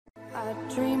I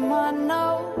dream I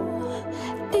know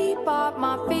deep of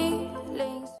my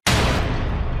feelings.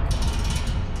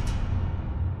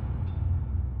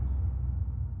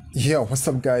 Yeah, what's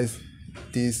up guys?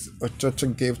 This is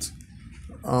OchoochogiftYT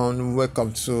and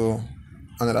welcome to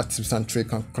another tips and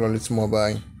trick on COD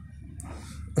Mobile.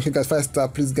 Okay guys, first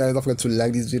start, please guys don't forget to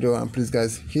like this video and please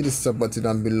guys hit the sub button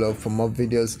down below for more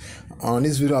videos. On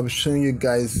this video I'll be showing you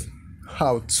guys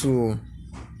how to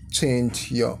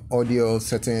change your audio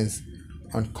settings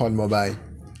on COD Mobile.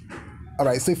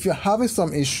 Alright, so if you're having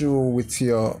some issue with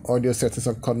your audio settings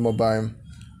on COD Mobile,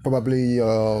 probably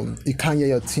you can't hear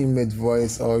your teammate's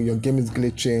voice, or your game is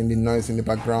glitching, the noise in the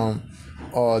background,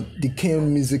 or the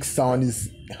game music sound is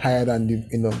higher than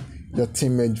your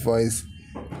teammate's voice.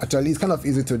 Actually, it's kind of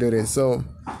easy to do this, so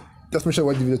just make sure you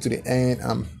watch the video to the end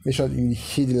and make sure you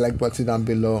hit the like button down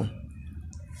below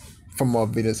for more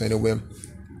videos anyway.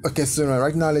 Okay, so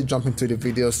right now let's jump into the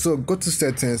video. So go to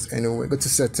settings anyway, go to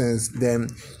settings, then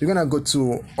you're gonna go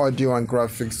to audio and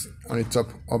graphics on the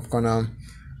top up corner.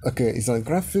 Okay, it's on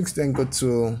graphics, then go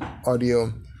to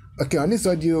audio. Okay, on this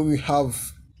audio we have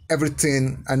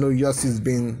everything. I know yours is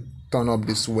being turned up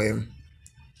this way.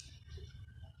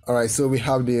 Alright, so we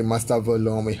have the master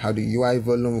volume, we have the UI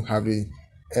volume, we have the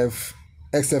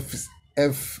XFX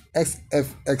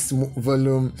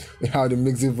volume, we have the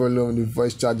mixing volume, the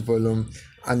voice chat volume,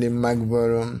 and the mic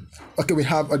volume. Okay, we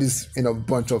have all this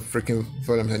bunch of freaking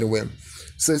volumes anyway.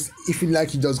 So if you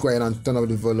like, you just go ahead and turn up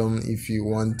the volume if you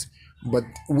want. But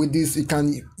with this, you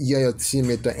can hear your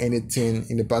teammate or anything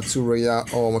in the battle royale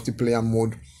or multiplayer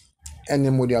mode, any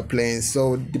mode you are playing.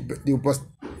 So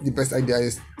the best idea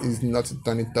is not to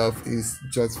turn it off, is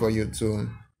just for you to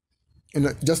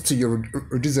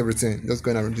reduce everything. Just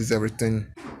go and reduce everything.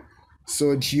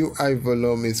 So the UI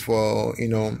volume is for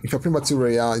if you're playing battle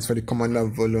royale, it's for the commander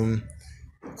volume,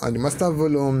 and the master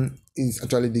volume is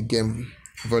actually the game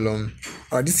volume.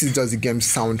 Alright, this is just the game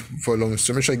sound volume,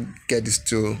 so make sure you get this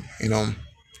to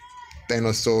 10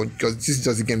 or so, because this is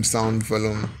just the game sound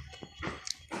volume.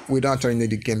 We don't actually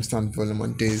need the game sound volume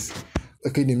on this.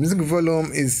 Okay, the music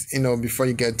volume is before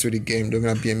you get to the game, there's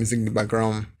gonna be a music in the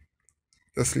background.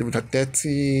 Just leave it at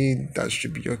 30, that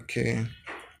should be okay.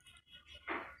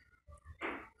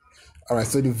 Alright,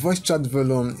 so the voice chat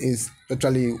volume is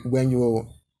actually when you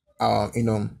are in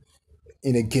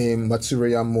a game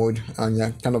material mode and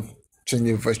you're kind of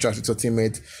changing voice chat with your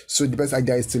teammate. So the best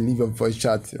idea is to leave your voice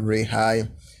chat really high,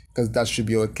 because that should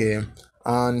be okay.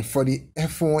 And for the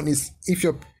F1 is if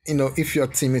your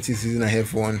teammate is using a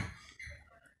F1.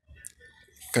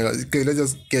 Okay, let's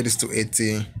just get this to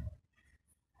 80.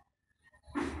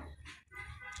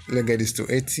 Let's get this to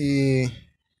 80.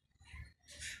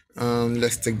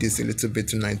 Let's take this a little bit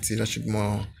to 90. That should be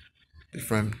more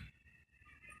different.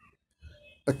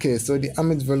 Okay, so the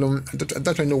image volume, I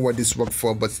don't really know what this works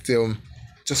for, but still,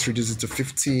 just reduce it to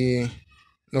 50.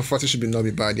 No, 40 should not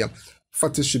be bad. Yeah,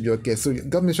 40 should be okay. So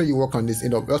just make sure you work on this.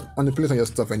 Just manipulate on your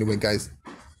stuff anyway, guys.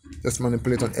 Just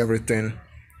manipulate on everything.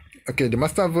 Okay, the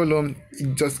master volume,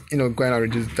 just go ahead and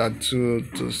reduce that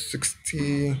to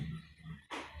 60.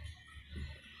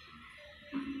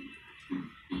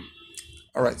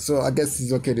 Alright, so I guess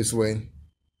it's okay this way.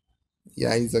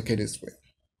 Yeah, it's okay this way.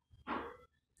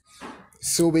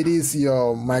 So with this,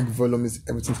 your mic volume is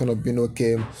everything's gonna be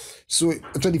okay. So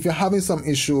actually, if you're having some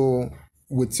issue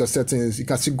with your settings, you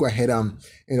can still go ahead and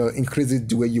increase it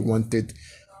the way you want it,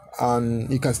 and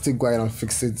you can still go ahead and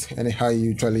fix it anyhow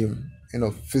you usually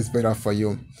feels better for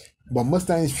you. But most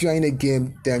times, if you're in a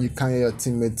game, then you can't hear your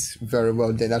teammates very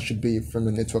well, then that should be from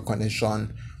the network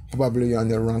connection. Probably you're on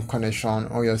the wrong connection,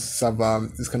 or your server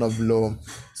is kind of low,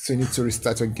 so you need to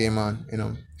restart your game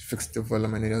and fix the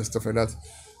volume and stuff like that.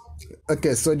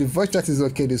 Okay, so the voice chat is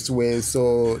okay this way,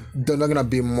 so there's not gonna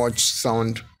be much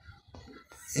sound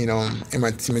and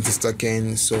my teammate is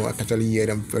talking, so I can actually hear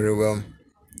them very well,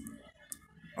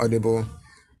 audible.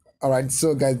 Alright,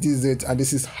 so guys, this is it, and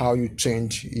this is how you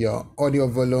change your audio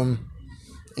volume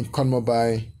in COD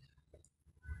Mobile.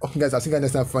 Okay guys, I'll see you guys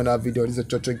next time for another video. This is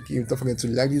OchoochogiftYT. Don't forget to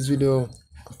like this video,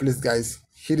 and please guys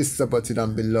hit the sub button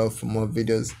down below for more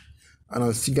videos, and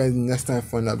I'll see you guys next time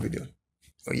for another video.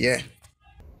 Oh yeah.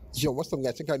 Yo, what's up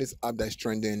guys? Check out this app that's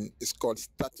trending. It's called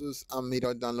Status and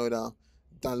Media Downloader.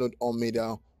 Download all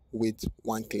media with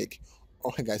one click.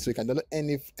 Okay guys, so you can download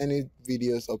any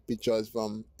videos or pictures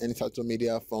from any social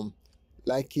media, from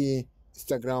Likey,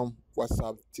 Instagram,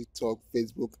 WhatsApp, TikTok,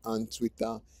 Facebook, and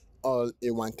Twitter, all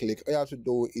in one click. All you have to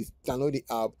do is download the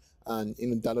app and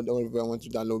download whatever you want to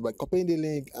download by copying the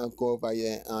link and go over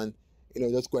here and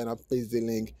just go ahead and paste the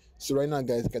link. So right now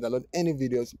guys, you can download any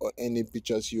videos or any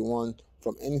pictures you want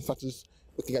from any status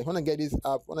Okay guys, wanna get this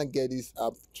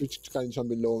app, check down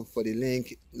below for the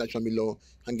link down below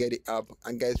and get the app.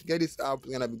 And guys, get this app,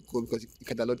 it's gonna be cool because you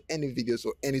can download any videos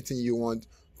or anything you want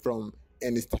from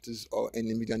any status or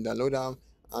any media and download them.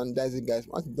 And that's it guys.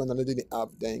 Once you download the app,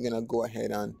 then you're gonna go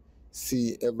ahead and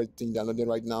see everything downloaded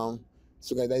right now.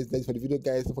 So guys, that's for the video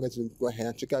guys. Don't forget to go ahead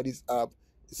and check out this app.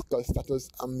 It's called Status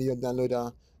and Media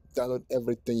Downloader. Download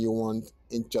everything you want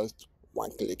in just one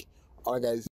click. Alright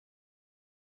guys.